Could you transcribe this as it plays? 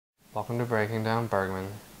Welcome to Breaking Down Bergman.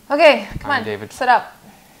 Okay, come I'm on, David. sit up.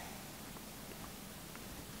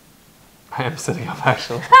 I am sitting up,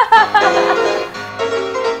 actually.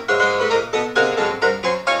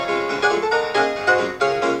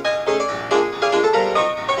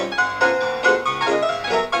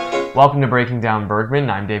 Welcome to Breaking Down Bergman.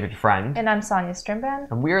 I'm David Friend. And I'm Sonia Strimban.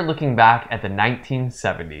 And we are looking back at the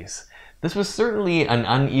 1970s. This was certainly an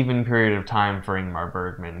uneven period of time for Ingmar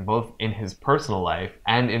Bergman, both in his personal life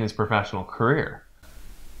and in his professional career.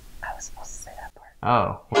 I was supposed to say that part.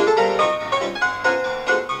 Oh.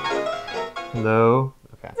 Hello?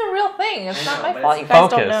 Okay. It's a real thing. It's not my but fault. it's You guys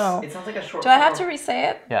focus. don't know. It sounds like a short Do I have to form. re-say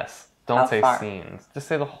it? Yes. Don't How say far? scenes. Just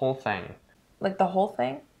say the whole thing. Like the whole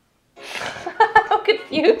thing? I'm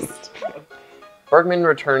confused. Bergman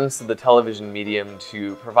returns to the television medium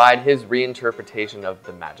to provide his reinterpretation of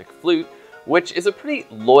The Magic Flute, which is a pretty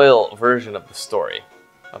loyal version of the story,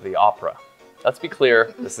 of the opera. Let's be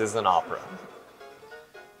clear, this is an opera.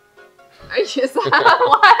 Are you just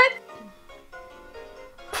what?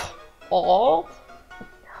 Oh.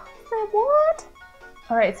 What?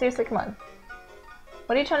 Alright, seriously, come on.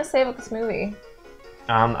 What are you trying to say about this movie?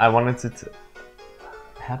 I wanted to...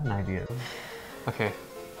 I had an idea. Okay.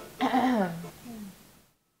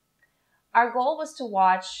 Our goal was to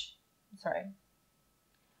watch... Sorry.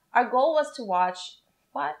 Our goal was to watch...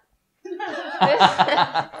 What?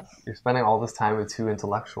 You're spending all this time with two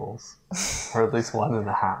intellectuals. Or at least one and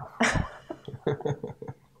a half.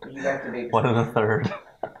 You guys debate. One and a third.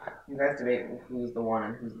 You guys debate who's the one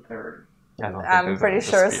and who's the third. I don't think I'm there's pretty any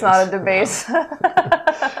sure it's disputes. not a debate.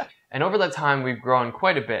 And over that time, we've grown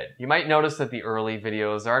quite a bit. You might notice that the early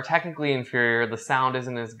videos are technically inferior, the sound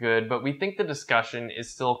isn't as good, but we think the discussion is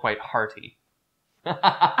still quite hearty.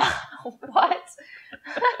 What?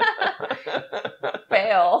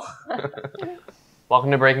 Fail. Welcome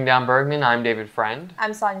to Breaking Down Bergman. I'm David Friend,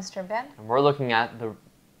 I'm Sonia Strimban. and we're looking at the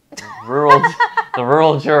rural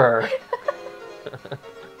juror.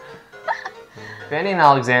 Fanny and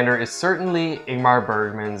Alexander is certainly Ingmar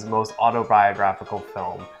Bergman's most autobiographical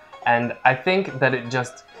film, and I think that it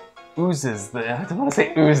just oozes. I don't want to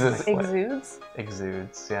say oozes. Exudes?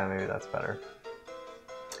 Exudes. Yeah, maybe that's better.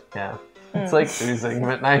 Yeah. It's like oozing,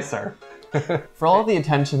 but nicer. For all the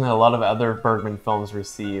attention that a lot of other Bergman films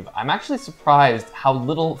receive, I'm actually surprised how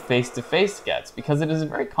little face-to-face gets, because it is a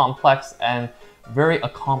very complex and very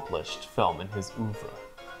accomplished film in his oeuvre.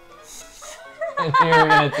 I knew you were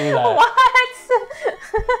gonna do that.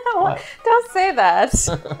 What? Don't say that.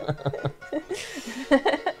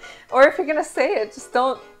 Or if you're gonna say it, just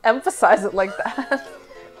don't emphasize it like that.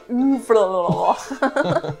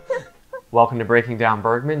 Welcome to Breaking Down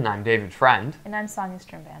Bergman. I'm David Friend. And I'm Sonia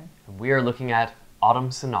Strimban. And we are looking at Autumn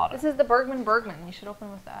Sonata. This is the Bergman. You should open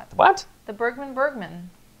with that. What? The Bergman.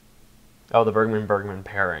 Oh, the Bergman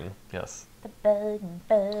Pairing. Yes. The Bergman.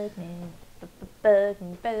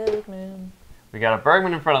 Bergman. We got a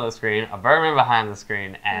Bergman in front of the screen, a Bergman behind the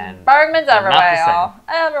screen, and Bergman's they're not everywhere, the same. y'all.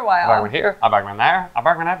 Everywhere. a Bergman here, a Bergman there, a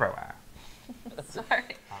Bergman everywhere.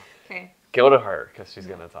 Sorry. Okay. Go to her, because she's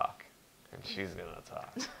going to talk. And she's going to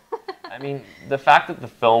talk. I mean, the fact that the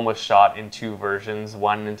film was shot in two versions,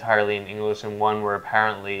 one entirely in English and one where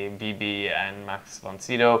apparently Bibi and Max von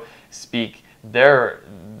Sydow speak their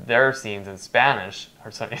scenes in Spanish.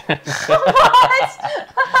 Or sorry.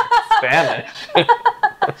 Spanish.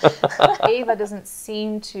 Ava doesn't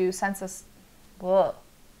seem to sense us. Whoa.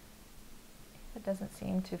 Ava doesn't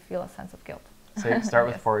seem to feel a sense of guilt. Start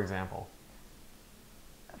with Yes. for example.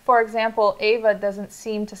 For example, Ava doesn't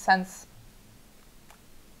seem to sense.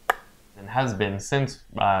 And has been since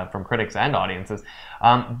from critics and audiences.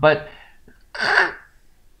 And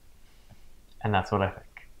that's what I think.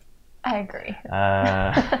 I agree.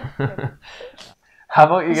 How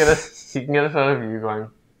about you can get us out of you going.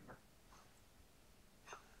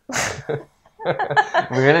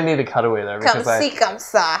 We're gonna need a cutaway there because come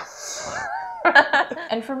sa.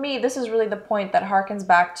 And for me, this is really the point that harkens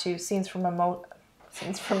back to scenes from emotion.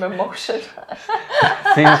 Scenes from a mojo.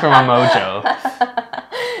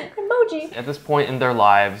 Emoji. At this point in their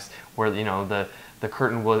lives, where the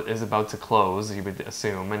curtain is about to close, you would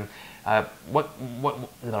assume, and what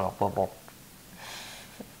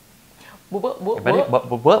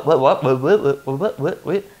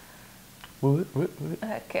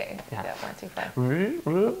Okay, Yeah. that went too far.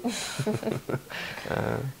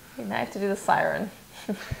 Now I have to do the siren.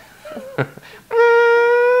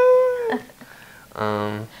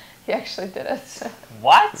 He actually did it.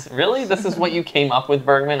 What? Really? This is what you came up with,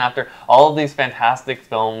 Bergman, after all of these fantastic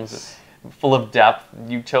films full of depth?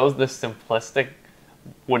 You chose this simplistic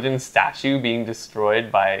wooden statue being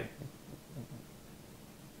destroyed by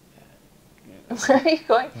Where are you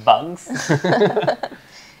going? Bugs.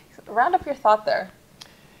 Round up your thought there.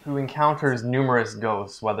 Who encounters numerous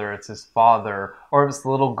ghosts, whether it's his father or if it's the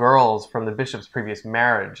little girls from the bishop's previous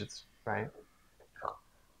marriage. It's right.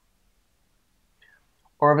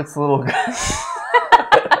 Or if it's the little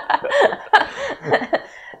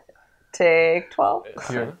Take 12.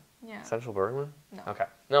 Yeah. Yeah. Central Bergman? No. Okay.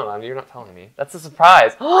 No, you're not telling me. That's a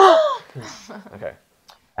surprise. Okay.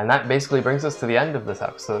 And that basically brings us to the end of this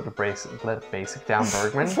episode of Basic Down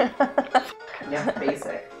Bergman. Yeah,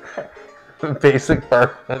 basic. Basic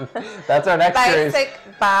Bergman. That's our next series. Basic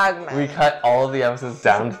Bergman. We cut all of the episodes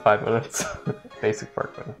down to 5 minutes. Basic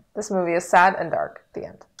Bergman. This movie is sad and dark. The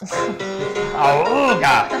end.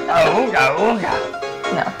 Auga! Auga! Auga!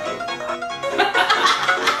 No.